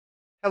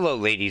Hello,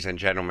 ladies and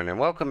gentlemen, and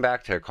welcome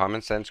back to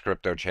Common Sense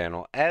Crypto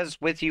channel. As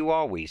with you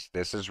always,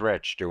 this is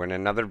Rich doing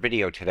another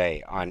video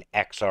today on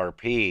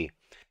XRP.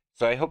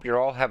 So I hope you're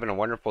all having a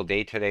wonderful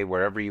day today,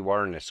 wherever you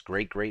are in this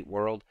great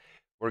world.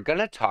 We're going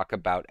to talk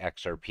about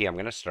XRP. I'm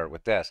going to start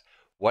with this.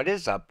 What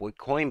is up with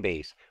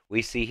Coinbase?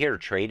 We see here,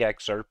 trade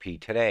XRP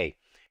today.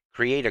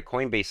 Create a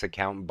Coinbase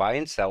account and buy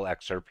and sell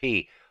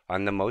XRP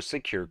on the most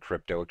secure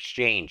crypto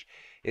exchange.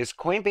 Is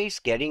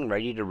Coinbase getting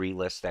ready to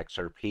relist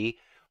XRP?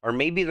 Or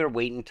maybe they're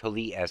waiting until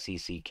the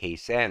SEC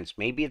case ends.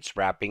 Maybe it's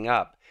wrapping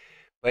up.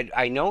 But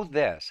I know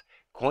this.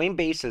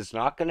 Coinbase is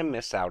not going to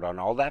miss out on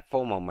all that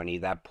FOMO money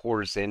that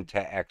pours into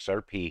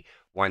XRP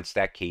once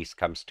that case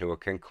comes to a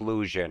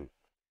conclusion.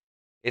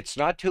 It's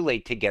not too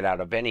late to get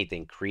out of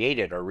anything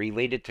created or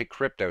related to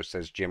crypto,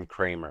 says Jim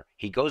Cramer.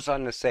 He goes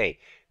on to say,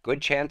 good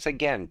chance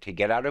again to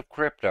get out of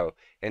crypto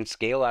and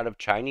scale out of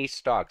Chinese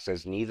stocks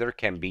as neither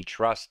can be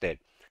trusted.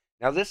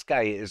 Now, this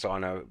guy is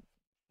on a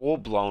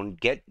full-blown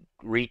get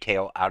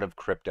retail out of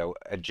crypto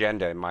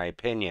agenda, in my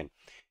opinion.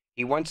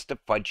 He wants to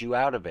fudge you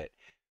out of it.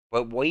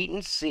 But wait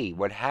and see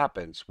what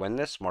happens when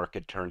this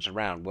market turns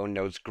around, when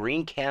those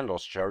green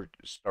candles start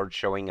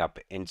showing up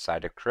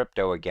inside of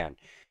crypto again.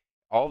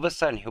 All of a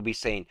sudden, he'll be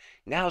saying,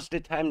 now's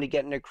the time to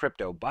get into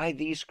crypto. Buy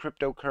these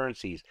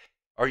cryptocurrencies,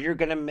 or you're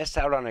going to miss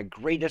out on the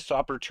greatest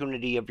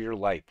opportunity of your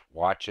life.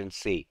 Watch and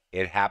see.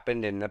 It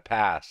happened in the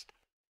past.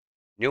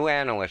 New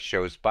analyst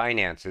shows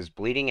Binance is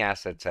bleeding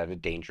assets at a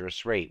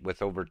dangerous rate,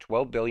 with over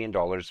 $12 billion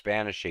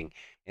vanishing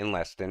in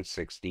less than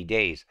 60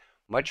 days,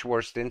 much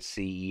worse than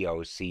CEO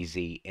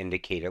CZ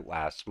indicated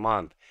last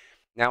month.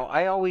 Now,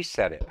 I always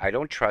said it, I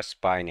don't trust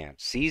Binance.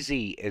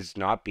 CZ is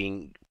not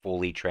being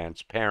fully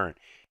transparent,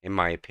 in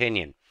my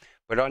opinion.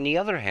 But on the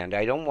other hand,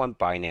 I don't want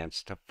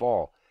Binance to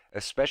fall,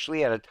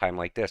 especially at a time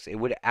like this. It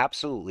would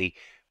absolutely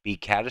be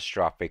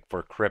catastrophic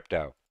for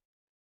crypto.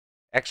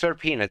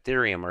 XRP and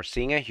Ethereum are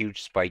seeing a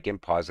huge spike in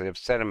positive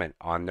sentiment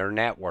on their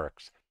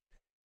networks.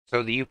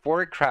 So the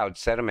euphoric crowd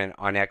sentiment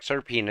on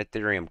XRP and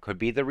Ethereum could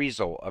be the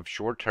result of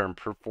short-term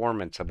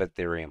performance of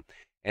Ethereum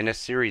and a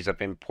series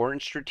of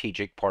important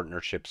strategic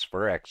partnerships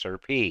for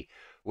XRP,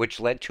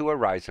 which led to a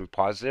rise in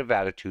positive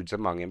attitudes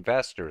among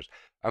investors.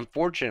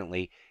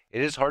 Unfortunately,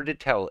 it is hard to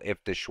tell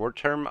if the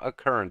short-term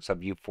occurrence of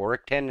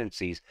euphoric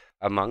tendencies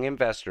among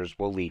investors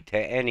will lead to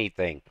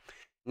anything.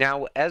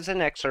 Now, as an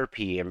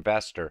XRP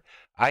investor,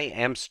 I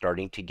am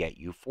starting to get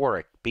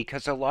euphoric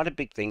because a lot of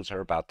big things are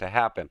about to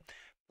happen.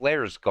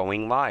 Flare's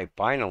going live,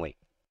 finally.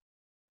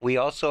 We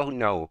also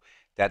know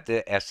that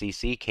the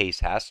SEC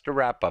case has to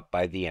wrap up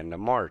by the end of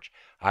March.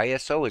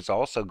 ISO is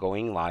also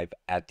going live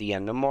at the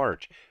end of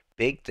March.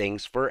 Big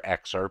things for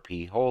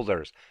XRP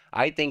holders.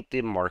 I think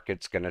the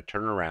market's going to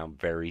turn around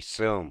very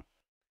soon.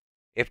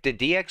 If the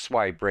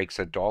DXY breaks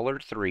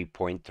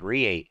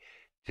 $3.38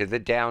 to the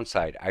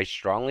downside, I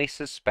strongly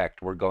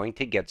suspect we're going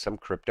to get some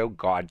crypto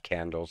god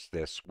candles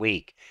this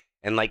week.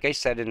 And like I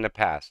said in the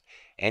past,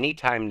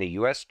 anytime the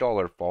US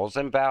dollar falls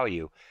in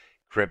value,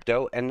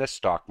 crypto and the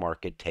stock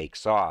market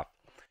takes off.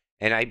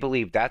 And I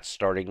believe that's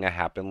starting to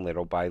happen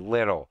little by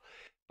little.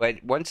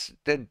 But once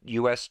the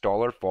US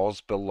dollar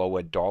falls below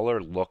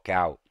 $1, look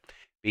out.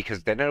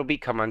 Because then it'll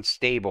become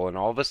unstable and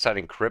all of a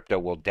sudden crypto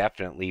will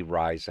definitely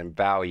rise in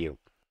value.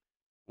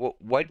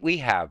 What we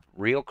have,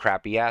 real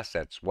crappy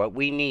assets. What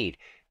we need,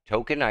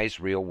 tokenized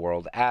real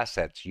world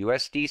assets.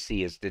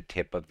 USDC is the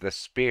tip of the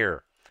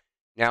spear.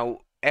 Now,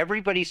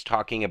 everybody's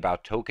talking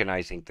about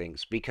tokenizing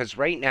things because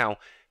right now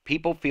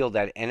people feel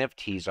that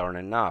NFTs aren't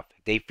enough.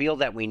 They feel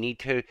that we need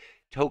to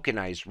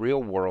tokenize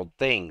real world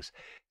things,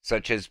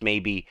 such as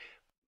maybe,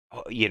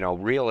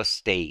 real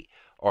estate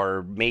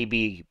or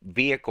maybe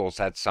vehicles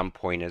at some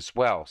point as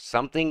well.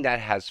 Something that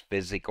has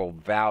physical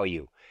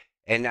value.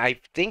 And I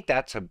think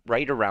that's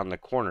right around the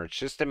corner. It's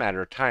just a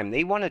matter of time.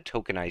 They want to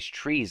tokenize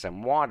trees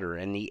and water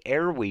and the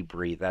air we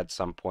breathe at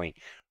some point.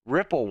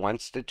 Ripple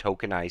wants to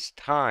tokenize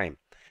time.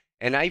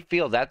 And I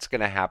feel that's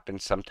going to happen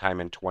sometime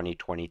in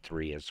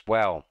 2023 as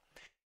well.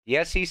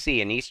 The SEC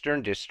and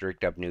Eastern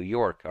District of New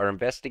York are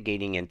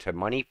investigating into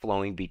money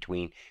flowing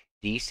between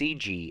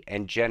DCG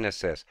and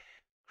Genesis.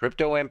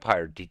 Crypto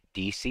empire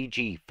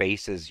DCG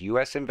faces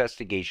U.S.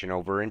 investigation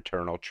over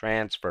internal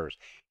transfers.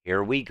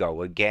 Here we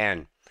go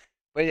again.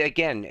 But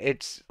again,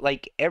 it's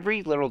like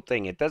every little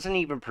thing. It doesn't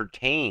even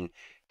pertain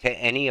to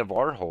any of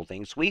our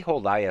holdings. We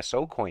hold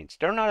ISO coins.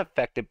 They're not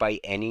affected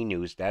by any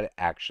news that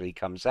actually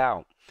comes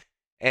out.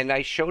 And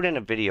I showed in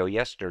a video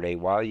yesterday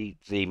why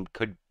they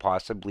could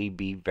possibly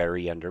be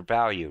very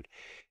undervalued.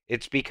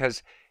 It's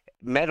because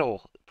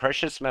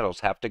precious metals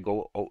have to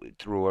go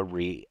through a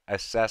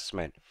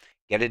reassessment,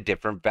 get a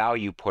different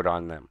value put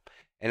on them.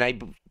 And I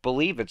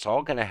believe it's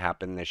all going to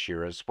happen this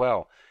year as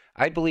well.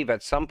 I believe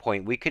at some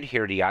point we could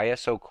hear the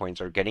ISO coins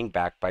are getting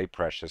backed by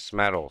precious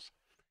metals.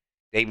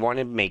 They want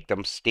to make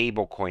them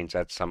stable coins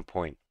at some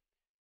point.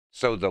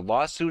 So the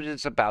lawsuit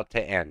is about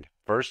to end.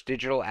 First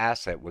digital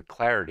asset with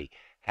clarity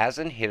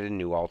hasn't hit a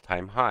new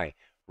all-time high.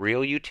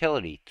 Real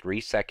utility,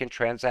 3-second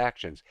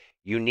transactions,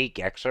 unique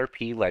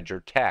XRP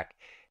ledger tech,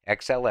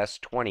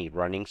 XLS20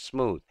 running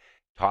smooth.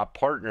 top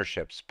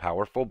partnerships,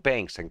 powerful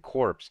banks and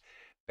corps,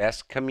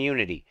 best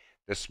community,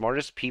 the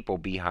smartest people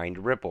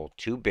behind Ripple,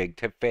 too big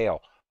to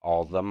fail,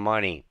 all the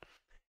money.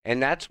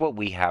 And that's what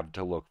we have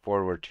to look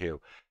forward to.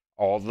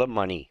 All the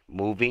money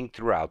moving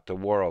throughout the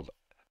world,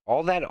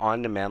 all that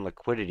on-demand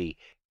liquidity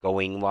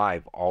going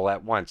live all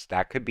at once.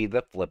 That could be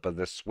the flip of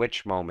the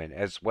switch moment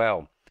as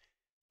well.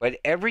 But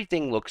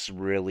everything looks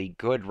really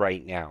good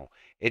right now.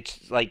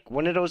 It's like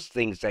one of those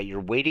things that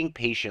you're waiting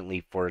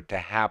patiently for it to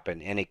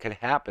happen, and it could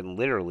happen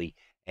literally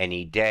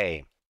any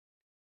day.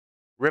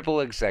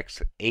 Ripple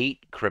execs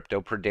 8 crypto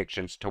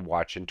predictions to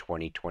watch in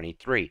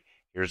 2023.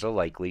 Here's a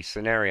likely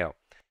scenario.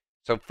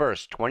 So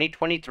first,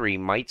 2023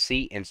 might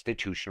see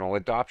institutional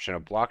adoption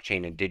of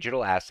blockchain and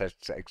digital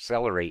assets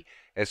accelerate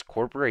as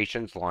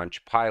corporations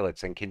launch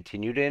pilots and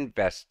continue to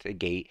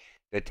investigate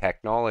the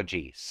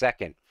technology.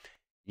 Second,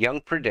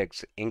 Young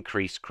predicts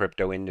increased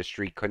crypto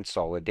industry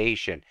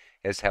consolidation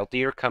as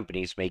healthier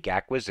companies make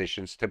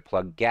acquisitions to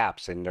plug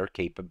gaps in their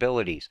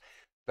capabilities.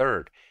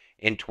 Third,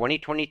 in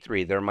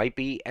 2023, there might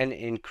be an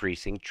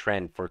increasing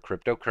trend for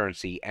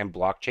cryptocurrency and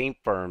blockchain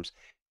firms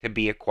to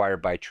be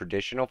acquired by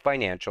traditional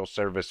financial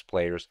service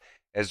players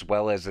as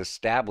well as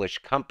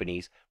established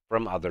companies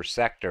from other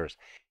sectors.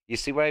 You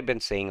see what I've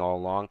been saying all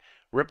along?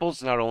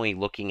 Ripple's not only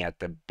looking at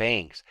the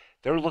banks,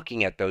 they're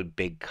looking at those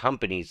big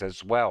companies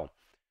as well.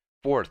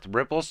 Fourth,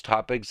 Ripple's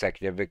top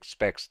executive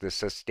expects the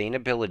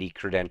sustainability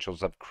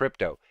credentials of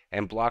crypto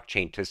and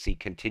blockchain to see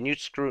continued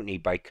scrutiny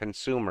by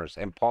consumers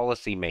and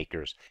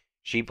policymakers.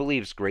 She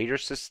believes greater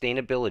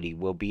sustainability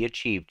will be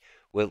achieved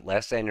with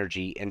less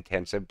energy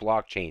intensive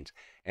blockchains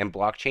and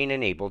blockchain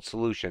enabled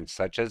solutions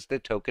such as the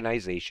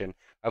tokenization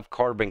of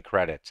carbon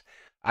credits.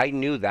 I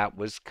knew that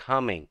was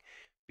coming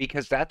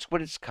because that's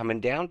what it's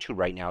coming down to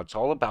right now. It's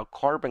all about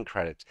carbon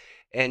credits,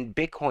 and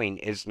Bitcoin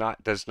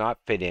does not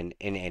fit in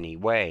any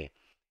way.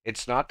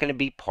 It's not going to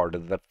be part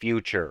of the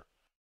future.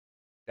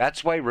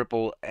 That's why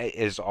Ripple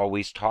is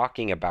always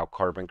talking about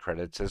carbon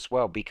credits as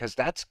well, because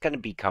that's going to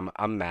become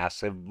a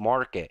massive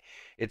market.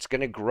 It's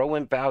going to grow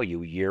in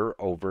value year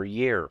over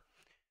year.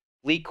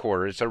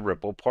 FleetCor is a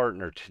Ripple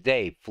partner.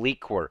 Today,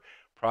 FleetCor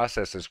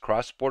processes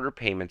cross-border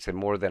payments in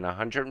more than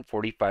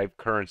 145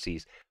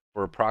 currencies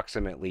for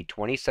approximately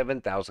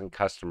 27,000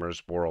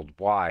 customers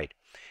worldwide.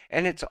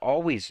 And it's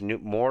always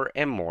more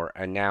and more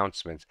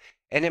announcements.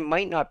 And it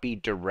might not be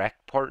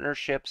direct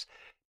partnerships,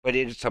 but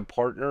it's a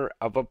partner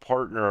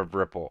of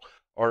Ripple,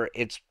 or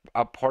it's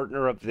a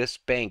partner of this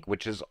bank,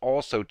 which is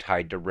also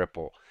tied to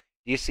Ripple.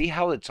 You see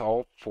how it's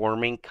all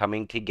forming,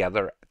 coming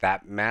together,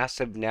 that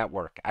massive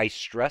network. I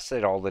stress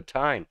it all the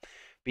time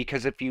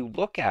because if you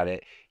look at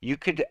it, you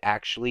could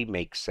actually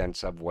make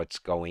sense of what's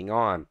going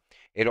on.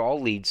 It all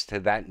leads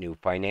to that new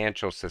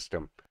financial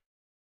system.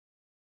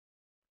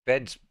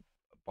 Fed's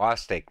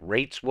Bostic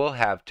rates will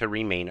have to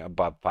remain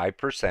above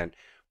 5%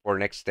 for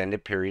an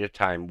extended period of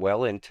time,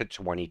 well into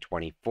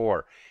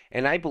 2024.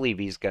 And I believe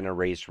he's going to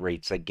raise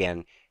rates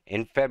again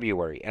in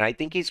February. And I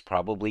think he's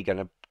probably going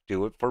to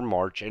do it for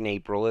March and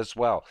April as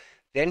well.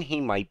 Then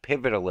he might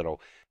pivot a little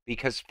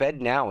because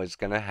Fed now is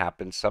going to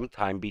happen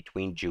sometime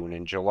between June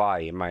and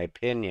July, in my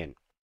opinion.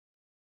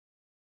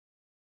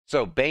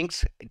 So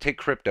banks to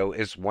crypto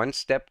is one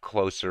step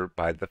closer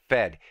by the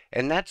Fed.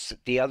 And that's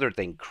the other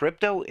thing.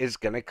 Crypto is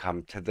going to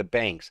come to the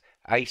banks.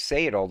 I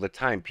say it all the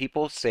time.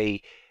 People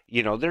say,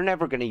 they're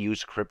never going to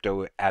use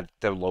crypto at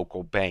the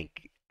local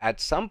bank.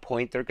 At some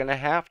point, they're going to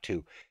have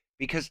to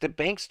because the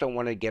banks don't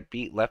want to get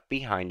left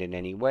behind in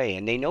any way.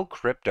 And they know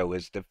crypto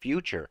is the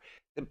future.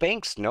 The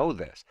banks know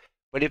this.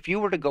 But if you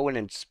were to go in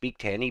and speak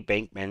to any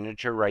bank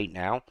manager right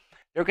now,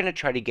 they're going to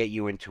try to get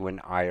you into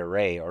an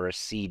IRA or a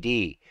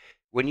CD.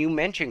 When you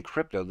mention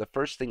crypto, the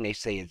first thing they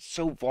say is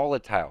so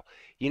volatile.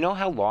 You know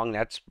how long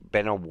that's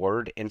been a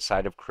word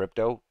inside of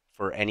crypto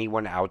for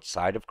anyone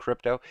outside of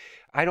crypto?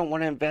 I don't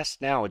want to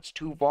invest now. It's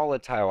too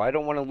volatile. I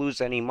don't want to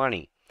lose any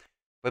money.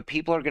 But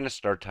people are going to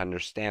start to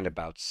understand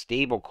about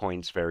stable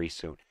coins very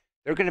soon.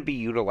 They're going to be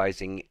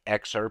utilizing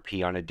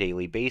XRP on a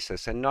daily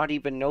basis and not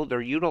even know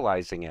they're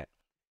utilizing it.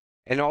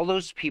 And all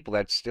those people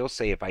that still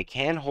say, if I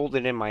can't hold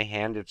it in my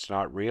hand, it's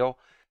not real,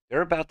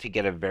 they're about to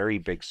get a very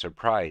big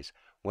surprise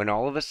when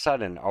all of a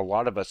sudden a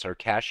lot of us are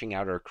cashing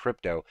out our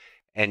crypto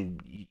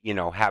and,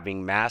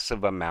 having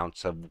massive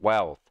amounts of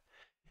wealth.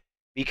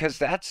 Because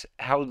that's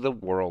how the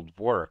world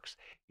works.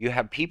 You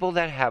have people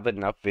that have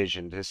enough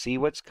vision to see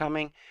what's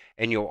coming,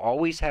 and you'll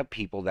always have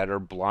people that are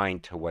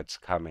blind to what's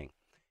coming.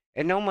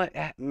 And no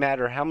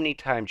matter how many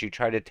times you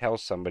try to tell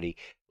somebody,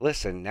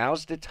 listen,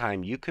 now's the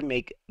time you can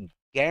make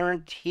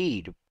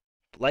guaranteed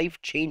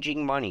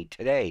life-changing money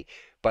today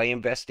by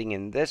investing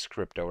in this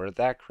crypto or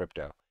that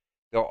crypto,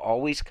 they'll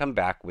always come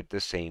back with the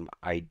same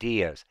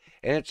ideas.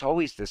 And it's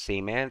always the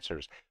same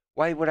answers.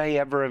 Why would I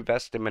ever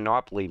invest in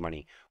monopoly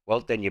money?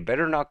 Well, then you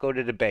better not go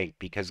to the bank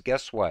because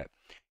guess what?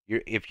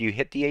 If you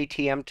hit the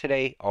ATM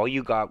today, all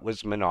you got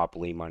was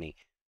monopoly money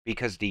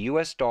because the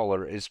US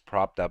dollar is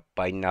propped up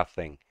by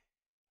nothing.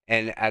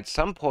 And at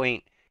some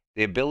point,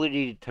 the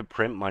ability to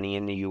print money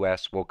in the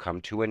US will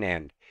come to an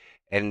end.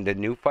 And the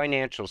new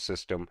financial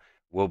system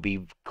will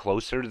be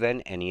closer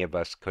than any of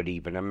us could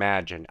even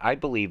imagine. I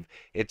believe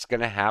it's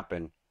going to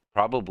happen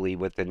probably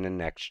within the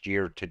next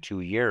year to 2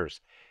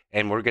 years.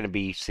 And we're going to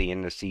be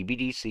seeing the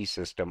CBDC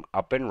system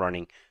up and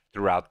running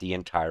throughout the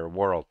entire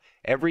world.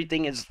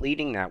 Everything is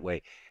leading that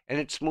way. And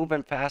it's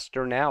moving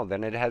faster now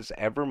than it has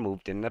ever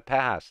moved in the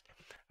past.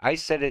 I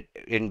said it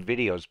in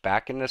videos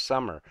back in the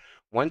summer.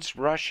 Once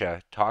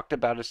Russia talked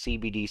about a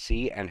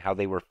CBDC and how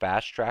they were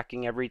fast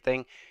tracking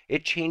everything,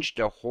 it changed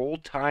the whole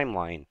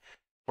timeline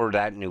for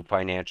that new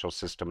financial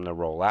system to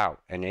roll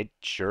out. And it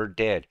sure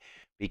did,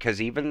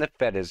 because even the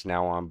Fed is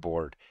now on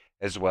board,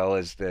 as well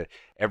as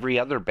every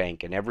other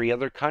bank in every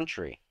other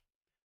country.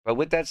 But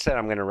with that said,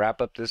 I'm going to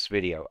wrap up this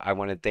video. I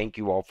want to thank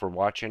you all for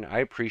watching. I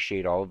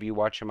appreciate all of you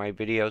watching my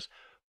videos.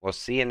 We'll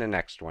see you in the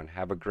next one.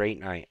 Have a great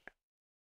night.